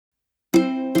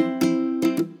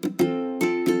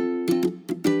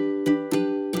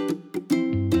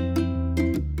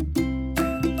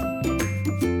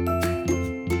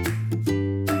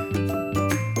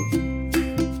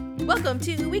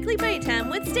Weekly Buddy Time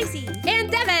with Stacy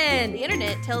and Devin. The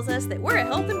internet tells us that we're a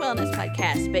health and wellness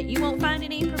podcast, but you won't find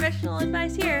any professional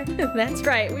advice here. That's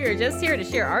right. We are just here to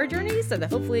share our journeys so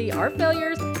that hopefully our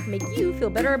failures make you feel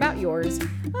better about yours.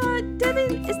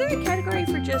 Devin, is there a category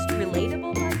for just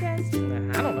relatable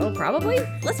podcast? I don't know, probably.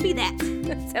 Let's be that.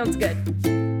 Sounds good.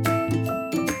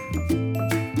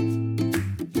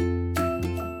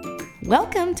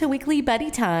 Welcome to Weekly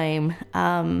Buddy Time.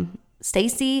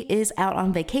 Stacy is out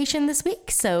on vacation this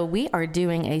week, so we are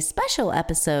doing a special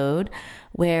episode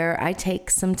where I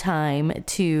take some time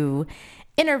to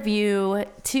interview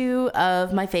two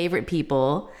of my favorite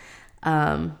people.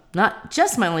 Not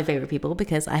just my only favorite people,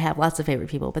 because I have lots of favorite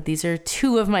people, but these are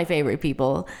two of my favorite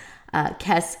people,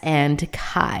 Kes and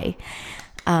Kai.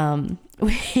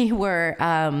 We were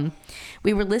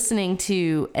listening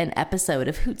to an episode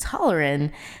of Hoots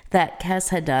Hollerin' that Kes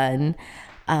had done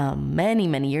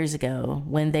many years ago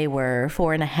when they were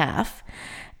 4.5.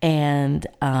 And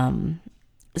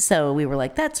so we were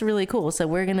like, that's really cool. So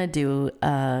we're going to do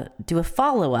a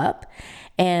follow-up,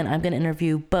 and I'm going to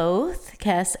interview both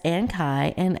Kes and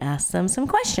Kai and ask them some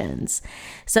questions.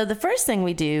 So the first thing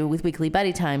we do with Weekly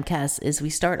Buddy Time, Kes, is we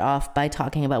start off by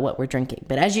talking about what we're drinking.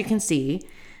 But as you can see,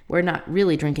 we're not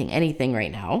really drinking anything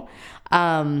right now.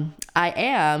 I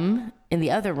am in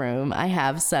the other room. I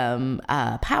have some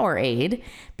Powerade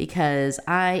because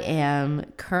I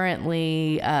am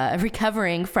currently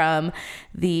recovering from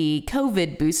the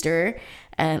COVID booster,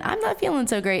 and I'm not feeling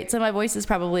so great. So my voice is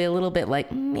probably a little bit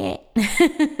like meh.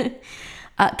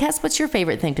 Kes, what's your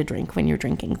favorite thing to drink when you're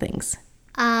drinking things?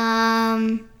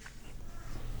 I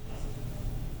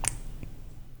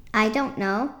don't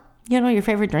know. You don't know what your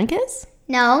favorite drink is?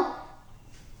 No.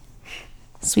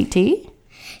 Sweet tea?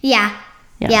 Yeah.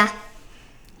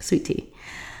 Sweet tea.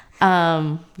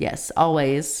 Yes,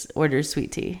 always order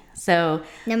sweet tea. So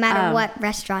no matter what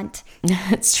restaurant.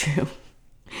 That's true.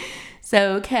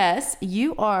 So, Kes,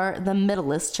 you are the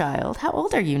middleest child. How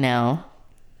old are you now?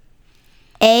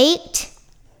 8.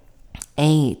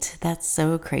 8. That's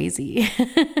so crazy.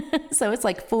 So it's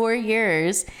like 4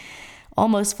 years,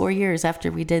 almost 4 years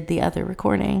after we did the other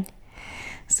recording.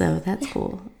 So that's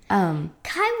cool.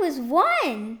 Kai was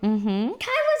 1. Mm-hmm.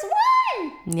 Kai was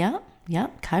 1.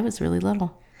 Yep. Kai was really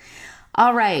little.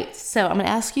 All right. So I'm going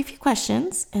to ask you a few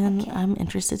questions, and okay. I'm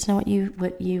interested to know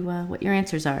what your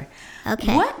answers are.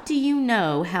 Okay. What do you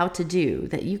know how to do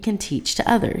that you can teach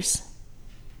to others?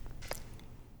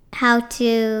 How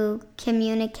to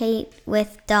communicate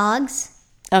with dogs.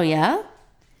 Oh, yeah?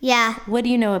 Yeah. What do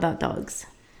you know about dogs?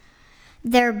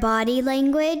 Their body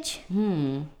language.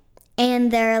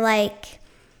 And their,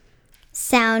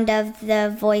 sound of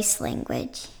the voice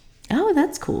language. Oh,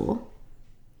 that's cool.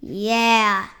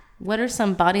 Yeah. What are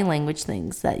some body language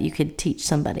things that you could teach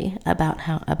somebody about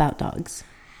dogs?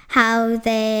 How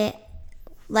they,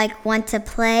 want to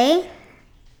play.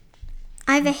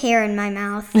 I have a hair in my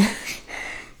mouth.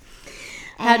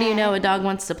 How do you know a dog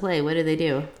wants to play? What do they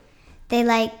do?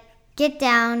 They, get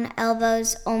down,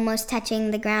 elbows almost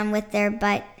touching the ground with their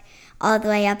butt all the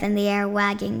way up in the air,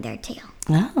 wagging their tail.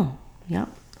 Oh, yeah.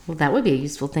 Well, that would be a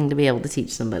useful thing to be able to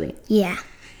teach somebody. Yeah.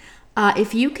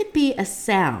 If you could be a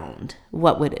sound,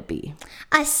 what would it be?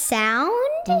 A sound?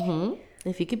 Mm-hmm.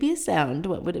 If you could be a sound,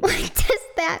 what would it be? What does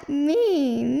that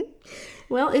mean?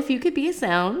 Well, if you could be a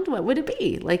sound, what would it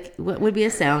be? What would be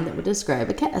a sound that would describe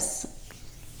a Kes?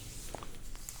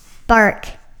 Bark.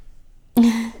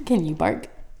 Can you bark?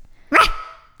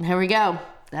 There we go.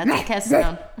 That's a Kes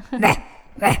sound.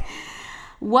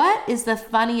 What is the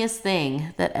funniest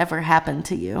thing that ever happened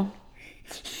to you?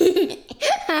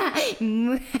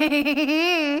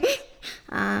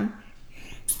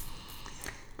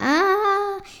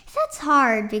 That's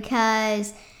hard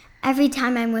because every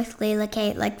time I'm with Leela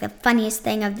Kate, the funniest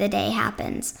thing of the day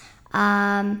happens.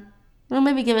 Well,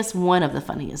 maybe give us one of the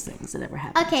funniest things that ever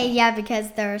happened. Okay, yeah,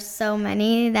 because there are so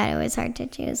many that it was hard to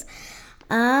choose.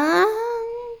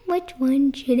 Which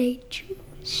one should I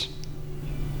choose?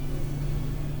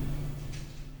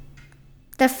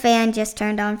 The fan just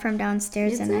turned on from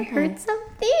downstairs and I heard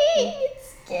something.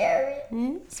 It's scary.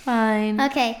 It's fine.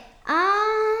 Okay.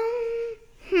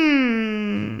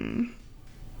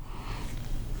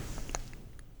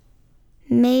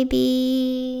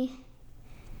 Maybe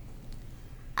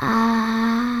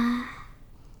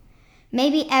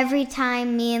every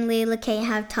time me and Leela Kate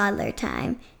have toddler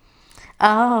time.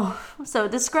 Oh, so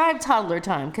describe toddler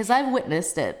time, because I've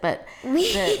witnessed it, but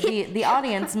the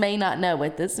audience may not know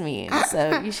what this means,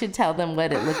 so you should tell them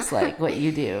what it looks like, what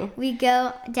you do. We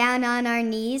go down on our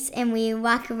knees and we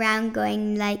walk around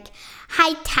going like,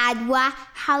 "Hi, Tadwa,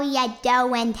 how ya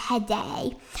doing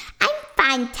today? I'm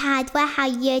fine, Tadwa. How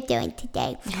you doing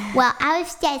today? Well, I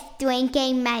was just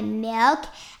drinking my milk,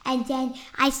 and then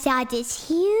I saw this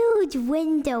huge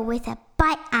window with a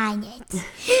butt on it.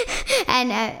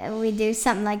 And we do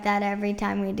something like that every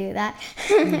time we do that.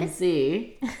 I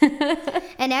see.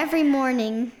 And every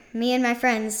morning, me and my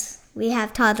friends, we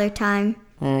have toddler time.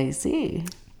 I see.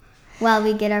 While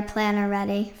we get our planner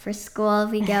ready for school,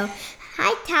 we go,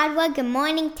 "Hi, Tadwa. Good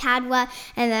morning, Tadwa."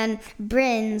 And then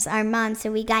Bryn's our mom,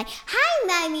 so we go, "Hi,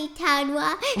 Mommy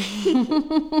Tadwa."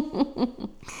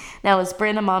 Now, is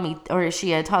Bryn a mommy, or is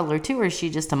she a toddler too, or is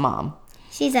she just a mom?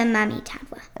 She's a Mommy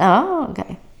Tadwa. Oh,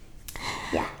 okay.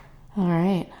 Yeah. All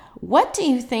right. What do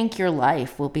you think your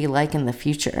life will be like in the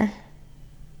future?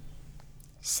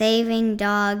 Saving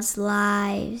dogs'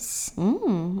 lives.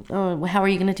 Oh, how are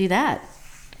you going to do that?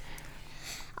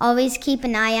 Always keep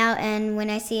an eye out, and when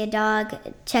I see a dog,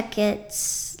 check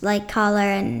its collar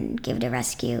and give it a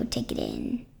rescue. Take it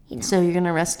in. So you're going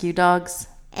to rescue dogs?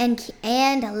 And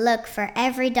look for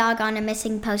every dog on a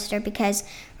missing poster, because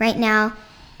right now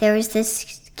there was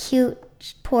this cute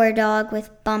poor dog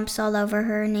with bumps all over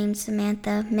her named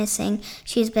Samantha missing.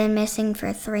 She's been missing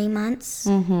for 3 months,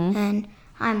 and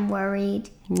I'm worried.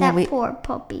 Yeah, Poor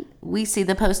puppy. We see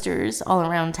the posters all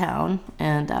around town,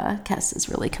 and Cass is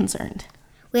really concerned.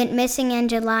 Went missing in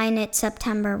July, and it's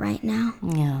September right now.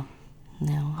 Yeah.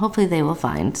 No. Hopefully they will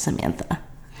find Samantha.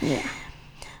 Yeah.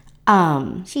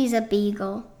 She's a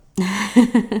beagle.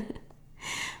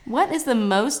 What is the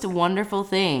most wonderful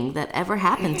thing that ever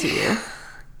happened to you?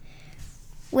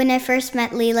 When I first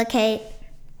met Leela Kate.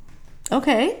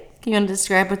 Okay. Can you want to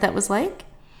describe what that was like?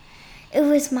 It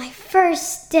was my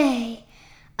first day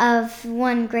of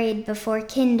 1 grade before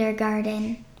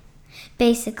kindergarten.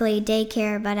 Basically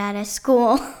daycare, but at a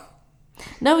school.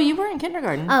 No, you were in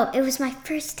kindergarten. Oh, it was my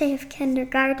first day of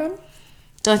kindergarten.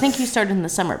 So I think you started in the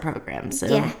summer program. So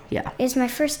yeah. It was my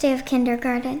first day of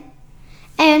kindergarten.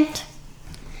 And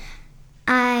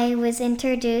I was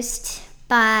introduced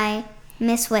by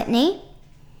Miss Whitney.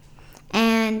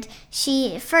 And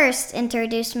she first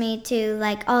introduced me to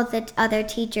all the other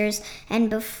teachers. And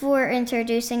before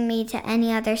introducing me to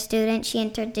any other student, she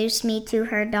introduced me to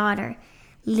her daughter,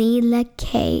 Leela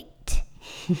Kate.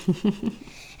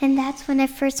 And that's when I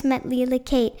first met Leela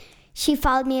Kate. She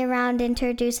followed me around,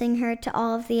 introducing her to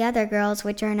all of the other girls,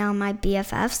 which are now my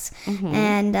BFFs.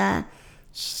 And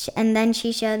then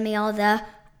she showed me all the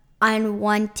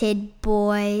unwanted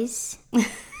boys.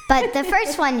 But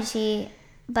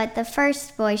the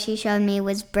first boy she showed me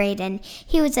was Brayden.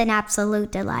 He was an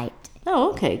absolute delight.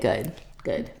 Oh, okay, good.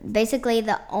 Basically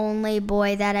the only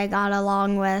boy that I got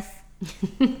along with.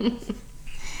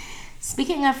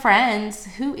 Speaking of friends,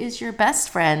 who is your best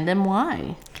friend and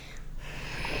why?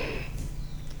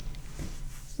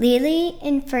 Lily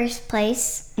in first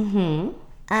place. Liza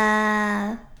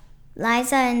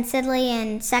and Sidley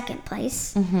in second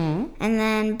place. And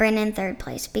then Bryn in third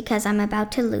place, because I'm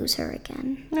about to lose her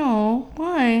again. No,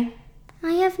 why?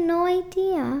 I have no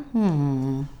idea.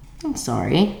 I'm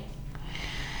sorry.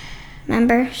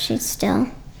 Remember, she's still...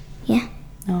 Yeah.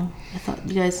 No, I thought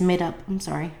you guys made up. I'm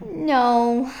sorry.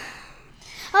 No.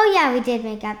 Oh, yeah, we did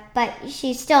make up, but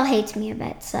she still hates me a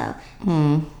bit, so...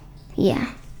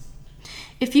 Yeah.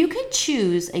 If you could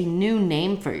choose a new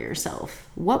name for yourself,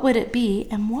 what would it be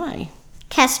and why?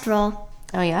 Kestrel.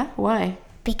 Oh, yeah? Why?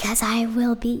 Because I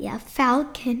will be a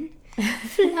falcon.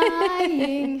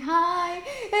 Flying high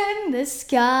in the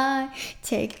sky,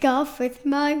 take off with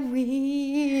my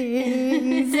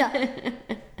wings.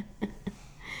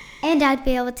 And I'd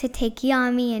be able to take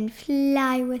Yami and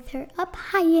fly with her up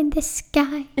high in the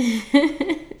sky.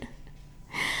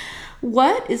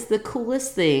 What is the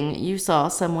coolest thing you saw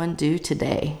someone do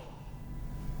today?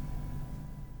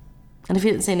 And if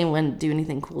you didn't see anyone do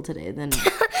anything cool today, then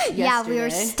Yeah, we were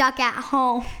stuck at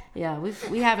home. Yeah,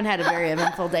 we haven't had a very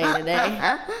eventful day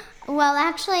today. Well,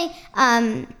 actually,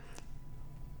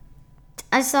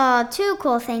 I saw 2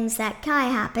 cool things that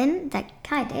Kai did.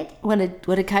 What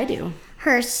did Kai do?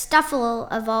 Her Stuffle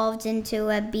evolved into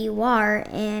a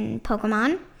Biwar in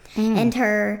Pokemon, and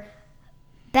her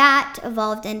bat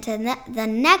evolved into the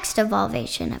next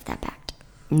evolution of that bat.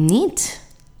 Neat.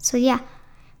 So yeah,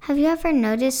 have you ever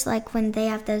noticed when they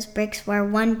have those bricks where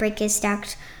 1 brick is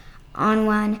stacked on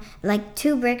one,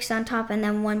 2 bricks on top and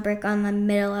then 1 brick on the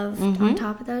middle of on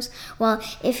top of those? Well,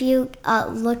 if you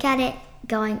look at it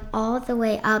going all the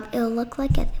way up, it'll look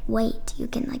like a weight. You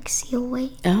can see a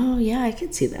weight. Oh yeah, I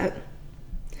can see that.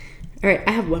 All right,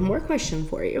 I have one more question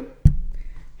for you.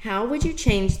 How would you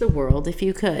change the world if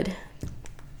you could?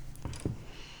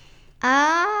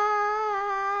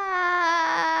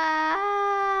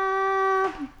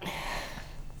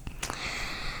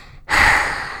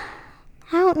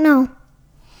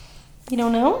 You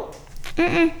don't know?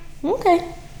 Mm-mm.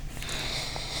 Okay.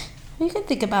 You can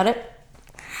think about it.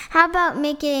 How about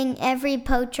making every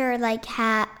poacher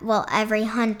every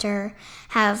hunter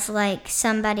have like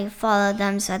somebody follow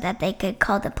them so that they could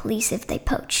call the police if they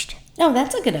poached? Oh,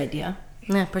 that's a good idea.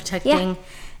 Yeah, protecting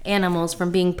animals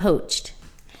from being poached.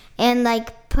 And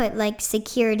like put like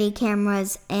security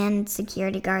cameras and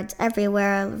security guards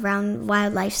everywhere around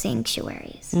wildlife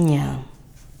sanctuaries. Yeah,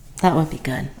 that would be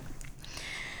good.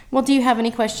 Well, do you have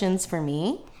any questions for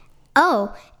me?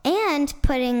 Oh, and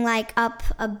putting like up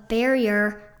a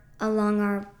barrier along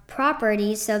our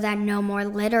property so that no more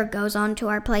litter goes onto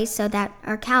our place so that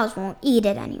our cows won't eat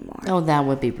it anymore. Oh, that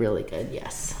would be really good,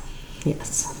 yes.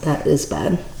 Yes, that is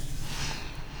bad.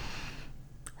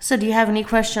 So do you have any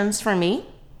questions for me?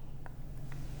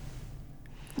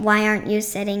 Why aren't you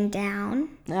sitting down?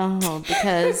 Oh,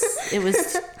 because it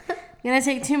was going to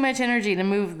take too much energy to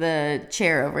move the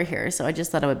chair over here, so I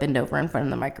just thought I would bend over in front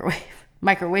of the microwave.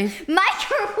 Microwave?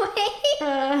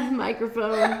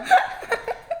 Microphone.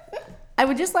 I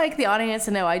would just like the audience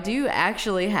to know I do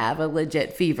actually have a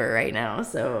legit fever right now,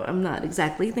 so I'm not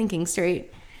exactly thinking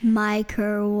straight.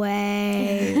 Microwave.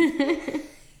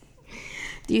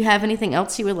 Do you have anything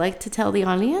else you would like to tell the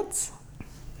audience?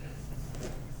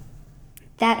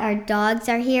 That our dogs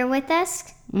are here with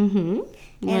us. Mm-hmm.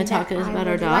 You want to talk to us about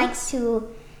our dogs? I would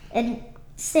like to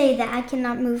say that I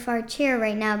cannot move our chair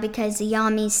right now because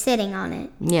Yami's sitting on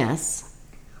it. Yes.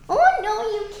 Oh, no,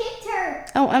 you kicked her.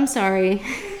 Oh, I'm sorry.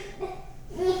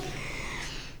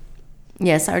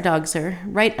 Yes, our dogs are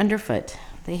right underfoot.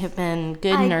 They have been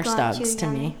good nurse dogs to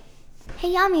me.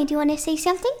 Hey, Yami, do you want to say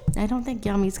something? I don't think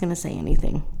Yami's going to say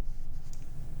anything.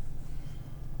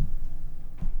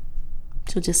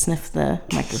 She'll just sniff the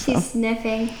microphone. She's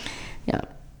sniffing. Yeah,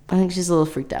 I think she's a little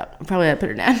freaked out. Probably ought to put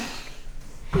her down.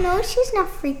 No, she's not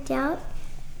freaked out.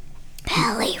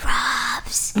 Belly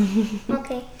rubs.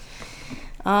 Okay.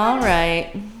 All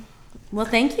right. Well,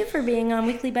 thank you for being on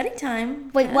Weekly Buddy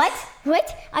Time. Wait, what?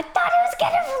 What? I thought it was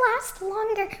gonna last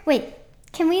longer. Wait,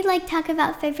 can we like talk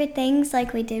about favorite things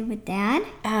like we did with Dad?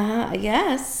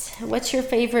 Yes. What's your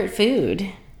favorite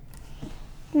food?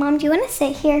 Mom, do you want to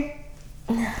sit here?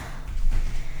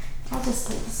 I'll just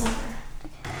put this over.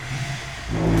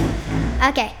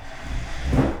 Okay.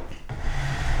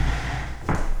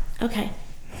 Okay.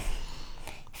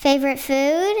 Favorite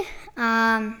food?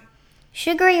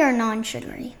 Sugary or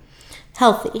non-sugary?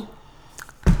 Healthy.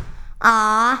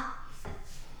 I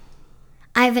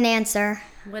have an answer.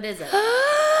 What is it?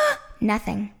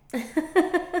 Nothing.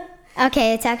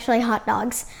 Okay, it's actually hot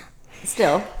dogs.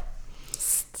 Still.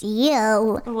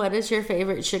 What is your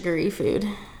favorite sugary food?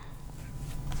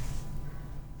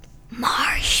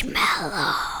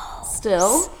 Marshmallow.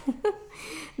 Still.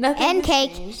 Nothing. And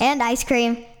cake. Changed. And ice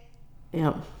cream.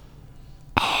 Yep.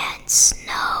 And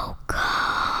snow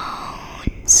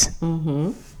cones.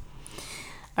 Mm-hmm.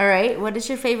 All right. What is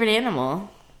your favorite animal?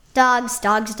 Dogs.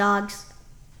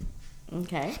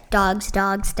 Okay. Dogs.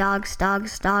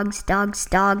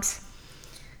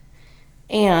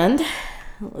 And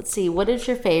let's see. What is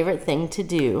your favorite thing to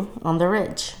do on the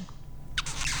ridge?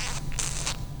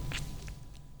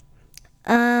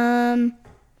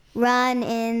 Run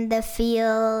in the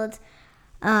field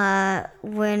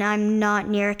when I'm not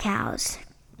near cows.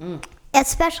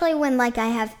 Especially when like I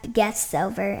have guests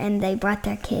over and they brought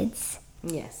their kids.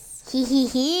 Yes. Hee hee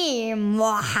hee.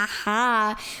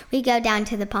 Mwahaha. We go down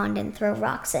to the pond and throw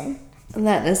rocks in.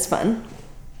 That is fun.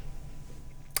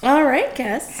 All right,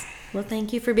 Cass. Well,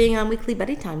 thank you for being on Weekly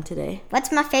Buddy Time today.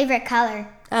 What's my favorite color?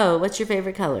 Oh, what's your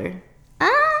favorite color?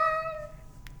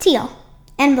 Teal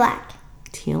and black.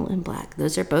 Teal and black.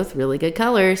 Those are both really good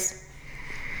colors.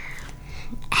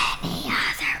 Any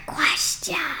other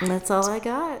questions? That's all I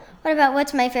got. What about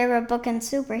what's my favorite book and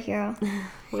superhero?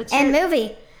 What's and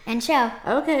movie and show?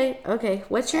 Okay.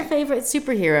 What's your favorite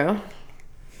superhero?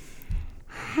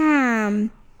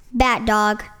 Bat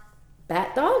Dog.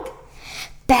 Bat Dog?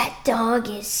 Bat Dog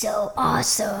is so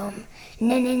awesome.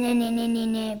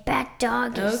 Bat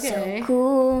Dog is so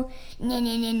cool.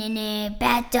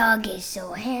 Bat Dog is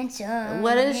so handsome.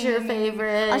 What is your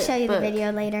favorite I'll show you book? the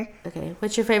video later. Okay.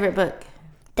 What's your favorite book?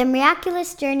 The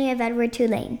Miraculous Journey of Edward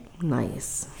Tulane.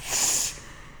 Nice.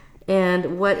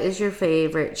 And what is your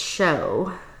favorite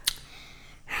show?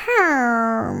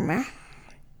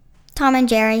 Tom and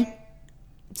Jerry.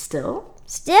 Still?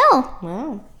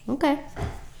 Wow. Okay.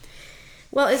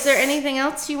 Well, is there anything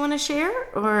else you want to share,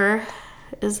 or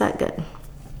is that good?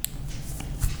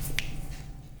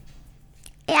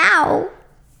 Ow.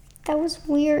 That was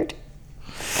weird.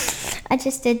 I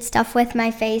just did stuff with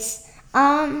my face.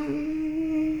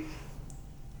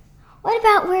 What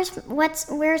about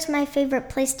where's my favorite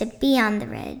place to be on the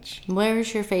ridge?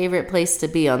 Where's your favorite place to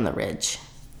be on the ridge?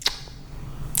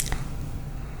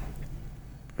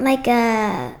 Like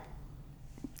down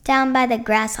by the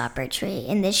grasshopper tree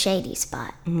in the shady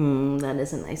spot. That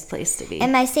is a nice place to be.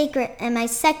 And my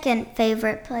second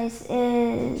favorite place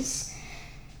is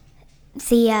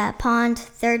the pond.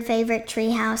 Third favorite tree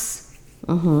house.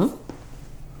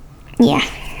 Yeah.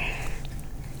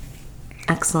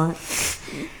 Excellent.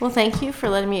 Well, thank you for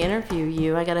letting me interview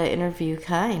you. I gotta interview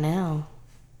Kai now.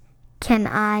 Can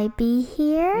I be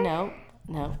here? No,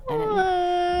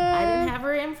 I didn't have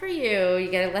her in for you.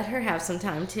 You gotta let her have some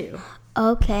time too.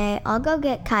 Okay, I'll go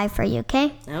get Kai for you,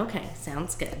 okay? Okay,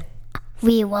 sounds good.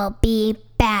 We will be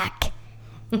back.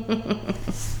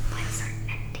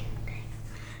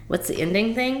 What's the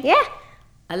ending thing? Yeah.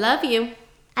 I love you.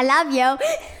 I love you.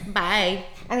 Bye.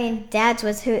 I mean, Dad's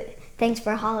was who. Thanks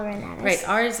for hollering at us. Right,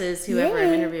 ours is whoever I'm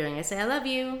Yay. interviewing. I say, I love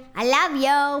you. I love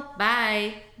you.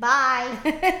 Bye. Bye.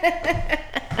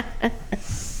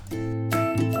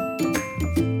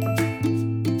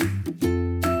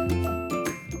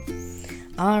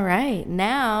 All right,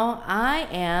 now I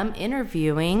am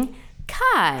interviewing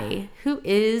Kai, who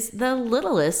is the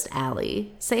littlest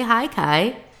Allie. Say hi,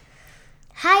 Kai.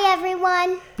 Hi,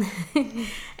 everyone.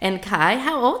 And Kai,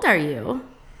 how old are you?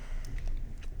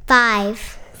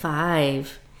 5.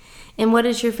 5. And what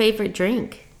is your favorite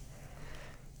drink?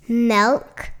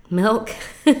 Milk. Milk.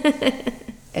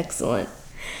 Excellent.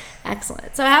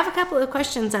 Excellent. So I have a couple of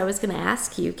questions I was going to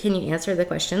ask you. Can you answer the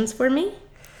questions for me?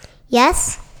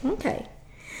 Yes. Okay.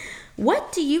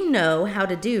 What do you know how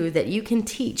to do that you can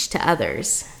teach to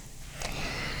others?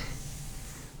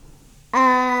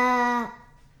 I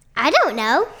don't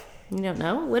know. You don't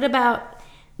know? What about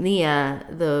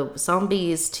the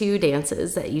Zombies 2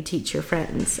 dances that you teach your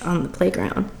friends on the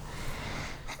playground?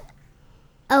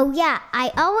 Oh, yeah.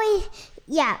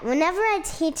 Whenever I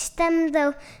teach them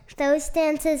those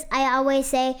dances, I always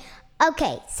say,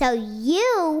 okay, so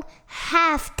you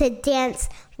have to dance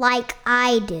like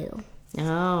I do.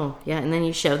 Oh, yeah, and then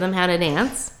you show them how to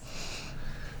dance?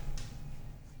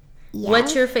 Yeah.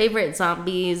 What's your favorite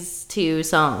Zombies 2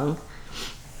 song?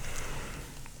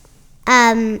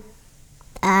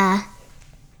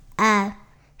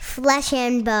 Flesh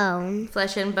and Bone.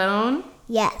 Flesh and Bone?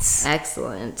 Yes.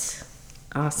 Excellent.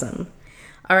 Awesome.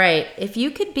 All right, if you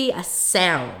could be a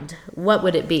sound, what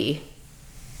would it be?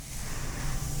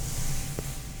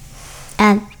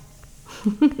 I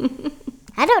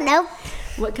don't know.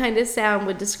 What kind of sound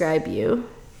would describe you?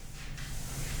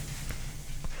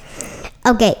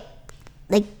 Okay,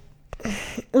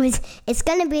 it's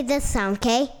gonna be this sound,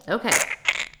 okay? Okay.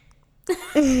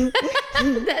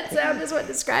 That sound is what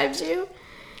describes you?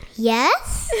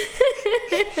 Yes.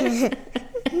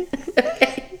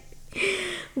 Okay.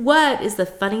 What is the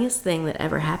funniest thing that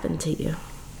ever happened to you?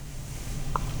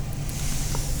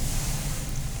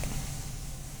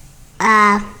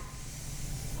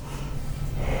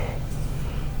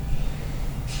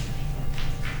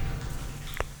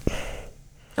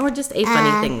 Or just a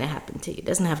funny thing that happened to you. It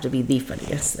doesn't have to be the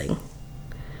funniest thing.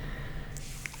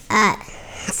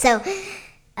 So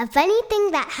a funny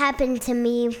thing that happened to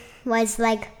me was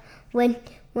like when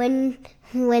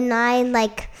I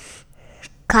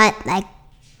cut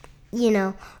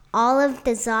all of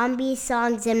the zombie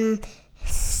songs and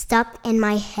stuck in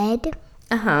my head.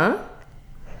 Uh-huh.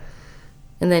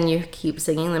 And then you keep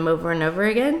singing them over and over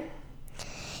again?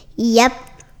 Yep.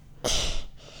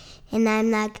 And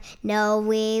I'm like, no,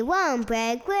 we won't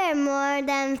break. We're more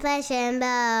than flesh and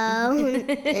bone.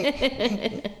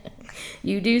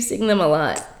 You do sing them a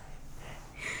lot.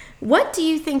 What do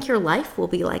you think your life will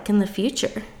be like in the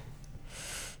future?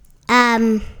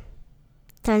 Turning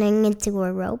into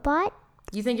a robot?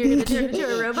 You think you're going to turn into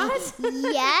a robot?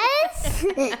 Yes.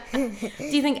 Do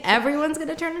you think everyone's going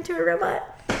to turn into a robot?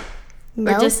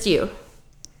 No. Or just you?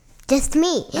 Just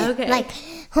me. Okay.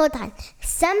 Hold on.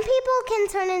 Some people can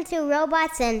turn into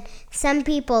robots and some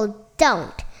people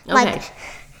don't. Okay.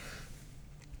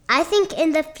 I think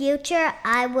in the future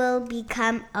I will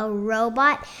become a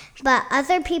robot, but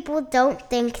other people don't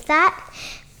think that.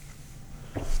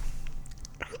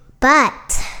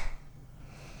 But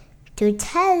to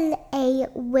tell a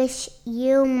wish,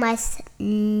 you must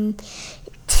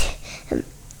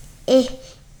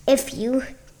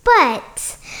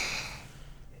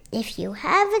if you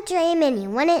have a dream and you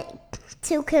want it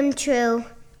to come true,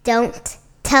 don't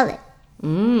tell it.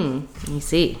 You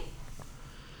see.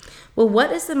 Well,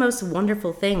 what is the most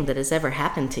wonderful thing that has ever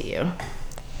happened to you?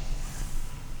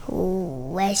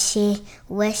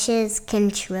 Wishes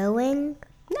construing?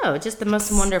 No, just the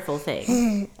most wonderful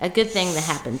thing. A good thing that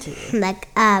happened to you.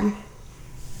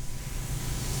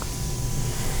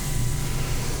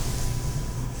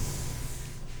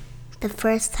 the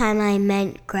first time I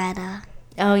met Greta.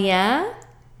 Oh, yeah?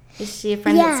 Is she a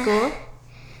friend at school?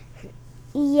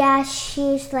 Yeah,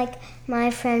 she's like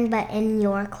my friend, but in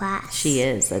your class. She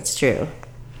is, that's true.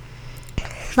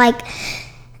 Like,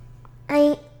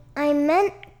 I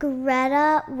met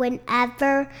Greta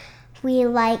whenever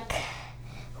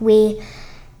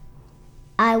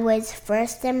I was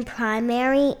first in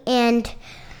primary, and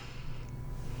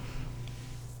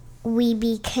we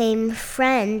became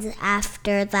friends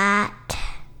after that.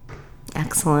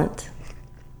 Excellent.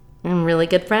 And really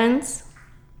good friends?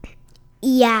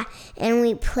 Yeah, and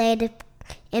we played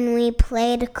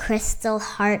Crystal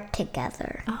Heart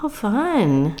together. Oh,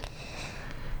 fun.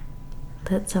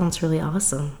 That sounds really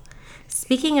awesome.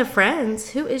 Speaking of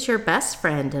friends, who is your best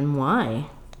friend and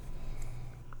why?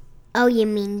 Oh, you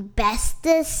mean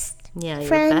bestest? Yeah, your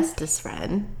friend? bestest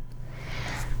friend.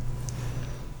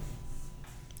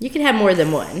 You can have more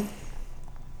than one.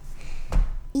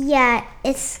 Yeah,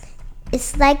 it's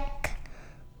like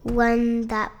one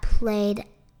that played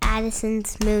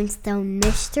Addison's Moonstone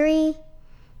Mystery.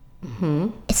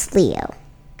 It's Leo.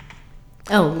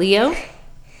 Oh, Leo?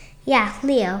 Yeah,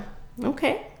 Leo.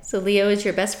 Okay. So Leo is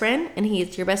your best friend, and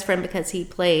he's your best friend because he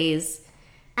plays...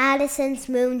 Addison's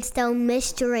Moonstone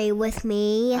Mystery with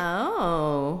me.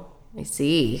 Oh, I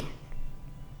see.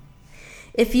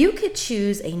 If you could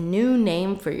choose a new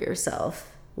name for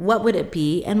yourself, what would it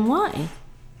be and why?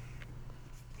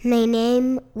 My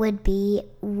name would be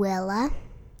Willa.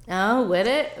 Oh, would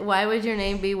it? Why would your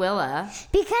name be Willa?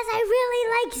 Because I really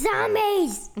like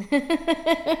zombies.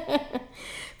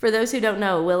 For those who don't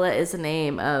know, Willa is the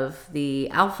name of the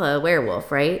alpha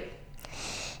werewolf, right?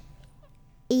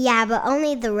 Yeah, but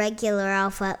only the regular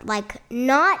alpha, like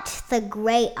not the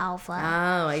gray alpha.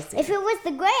 Oh, I see. If it was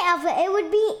the gray alpha,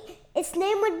 its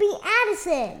name would be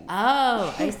Addison.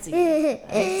 Oh, I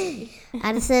see.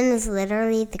 Addison is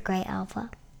literally the gray alpha.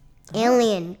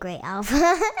 Alien gray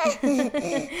alpha.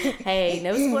 Hey,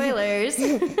 no spoilers.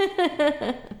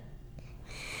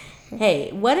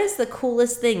 Hey, what is the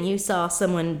coolest thing you saw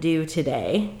someone do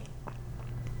today?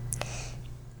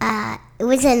 It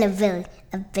was in a video.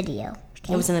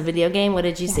 Okay? It was in a video game? What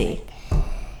did you see?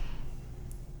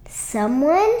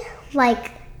 Someone,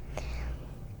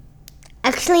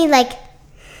 actually,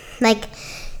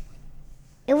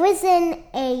 it was in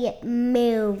a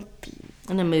movie.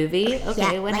 In a movie?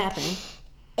 Okay, Yeah, what happened?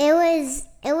 It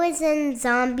was in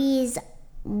Zombies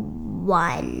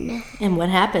 1. And what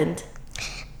happened?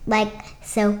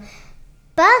 So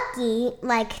Bucky,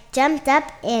 jumped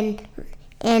up and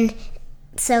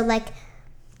so,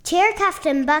 Chair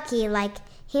Captain Bucky,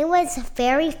 he was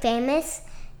very famous,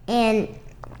 and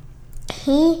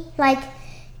he,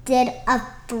 did a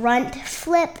front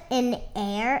flip in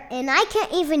air, and I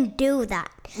can't even do that.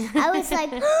 I was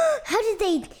like, how do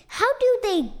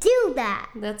they do that?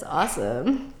 That's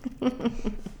awesome.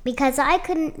 Because I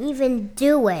couldn't even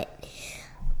do it.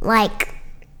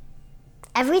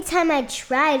 Every time I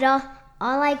tried, all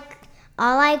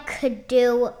I could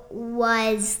do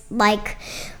was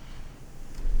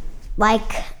all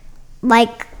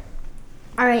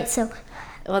right, so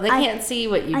Well, they can't see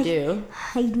what you do.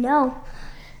 I know.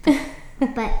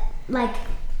 But All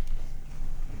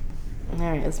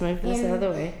right, let's move this out of the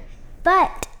way.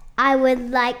 but I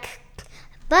would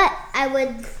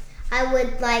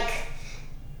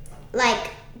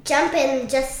jump and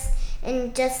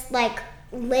just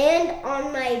land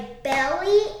on my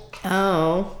belly.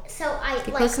 Oh. So I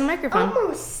Get close to the microphone.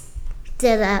 almost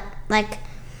did a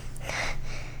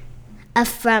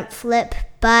front flip,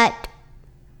 but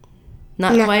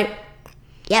Not No. quite.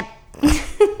 yep.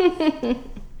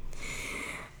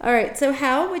 All right, so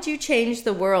how would you change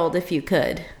the world if you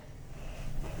could?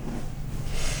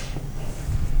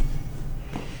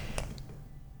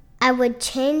 I would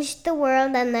change the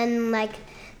world and then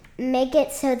make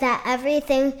it so that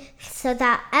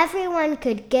everyone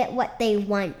could get what they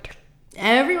want.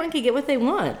 Everyone can get what they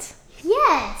want.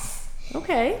 Yes.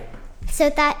 Okay. So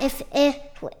that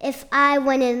if I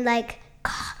wanted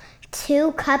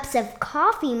 2 cups of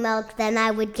coffee milk, then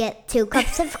I would get 2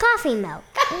 cups of coffee milk.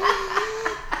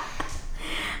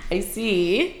 I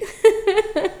see.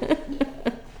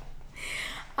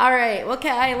 All right. Well,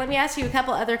 Kai, let me ask you a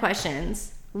couple other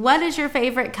questions. What is your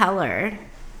favorite color?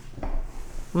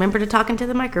 Remember to talk into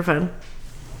the microphone.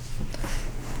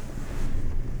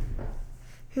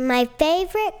 My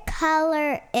favorite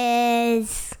color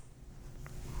is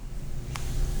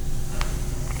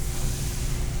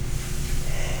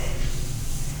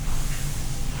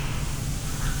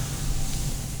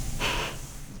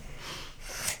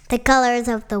the colors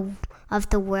of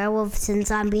the werewolves and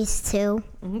zombies too.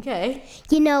 Okay.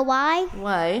 You know why?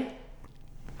 Why?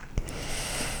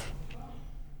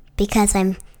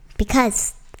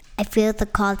 because I feel the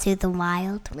call to the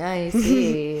wild. I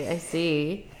see. I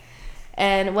see.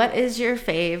 And what is your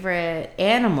favorite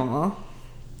animal?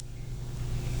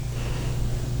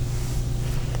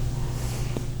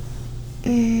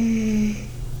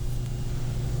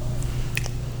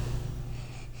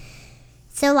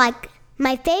 So, like,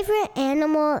 my favorite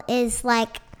animal is,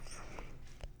 like,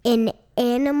 an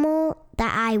animal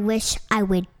that I wish I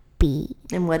would be.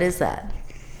 And what is that?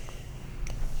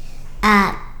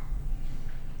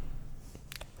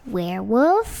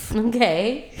 Werewolf.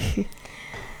 Okay.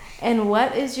 And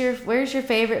where's your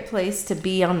favorite place to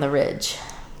be on the ridge?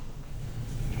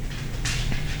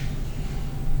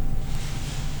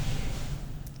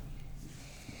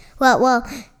 Well,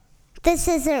 this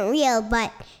isn't real,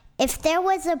 but if there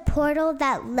was a portal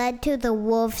that led to the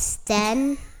wolf's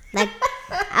den, like,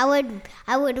 I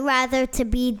would rather to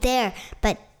be there,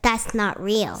 but that's not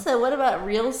real. So what about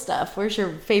real stuff? Where's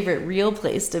your favorite real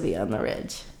place to be on the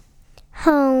ridge?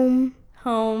 Home.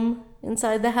 Home?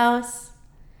 Inside the house?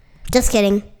 Just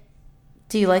kidding.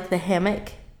 Do you like the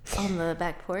hammock on the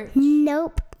back porch?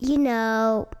 Nope.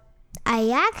 I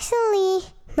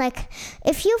actually, like,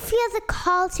 if you feel the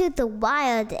call to the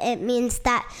wild, it means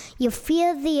that you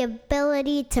feel the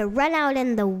ability to run out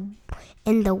in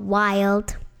the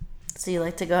wild. So you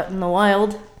like to go out in the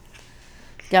wild?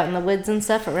 Go out in the woods and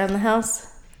stuff around the house?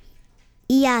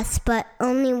 Yes, but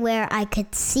only where I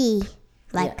could see,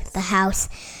 Yes. the house.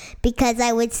 Because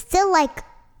I would still like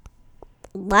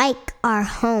our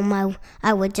home.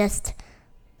 I would just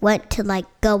want to, like,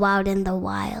 go out in the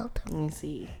wild. Let me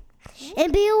see.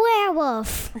 And be a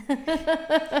werewolf.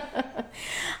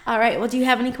 All right. Well, do you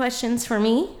have any questions for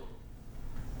me?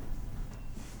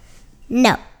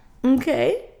 No.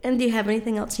 Okay. And do you have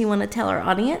anything else you want to tell our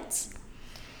audience?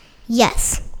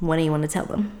 Yes. What do you want to tell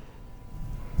them?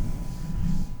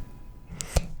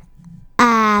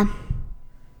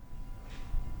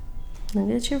 Now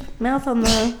get your mouth on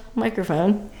the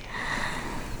microphone.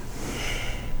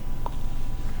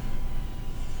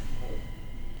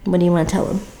 What do you want to tell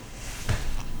them?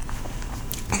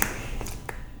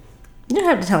 You don't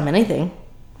have to tell them anything.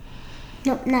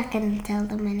 Nope, not gonna tell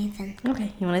them anything.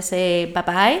 Okay. You want to say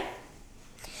bye-bye?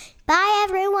 Bye,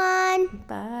 everyone.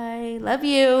 Bye. Love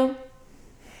you.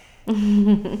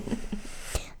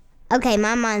 Okay,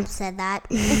 my mom said that.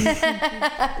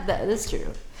 That is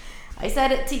true. I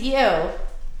said it to you.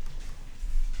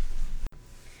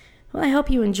 Well, I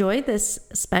hope you enjoyed this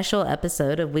special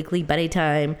episode of Weekly Buddy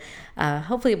Time.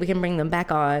 Hopefully we can bring them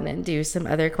back on and do some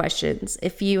other questions.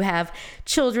 If you have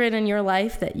children in your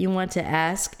life that you want to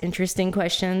ask interesting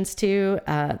questions to,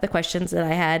 the questions that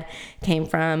I had came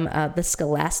from the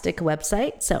Scholastic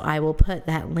website. So I will put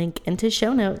that link into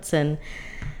show notes. And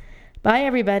bye,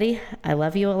 everybody. I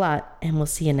love you a lot, and we'll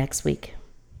see you next week.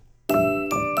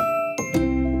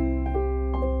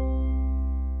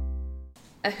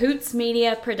 A Hoots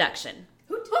Media production.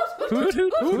 Hoot, hoot, hoot,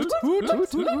 hoot, hoot,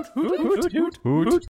 hoot, hoot, hoot, hoot, hoot, hoot.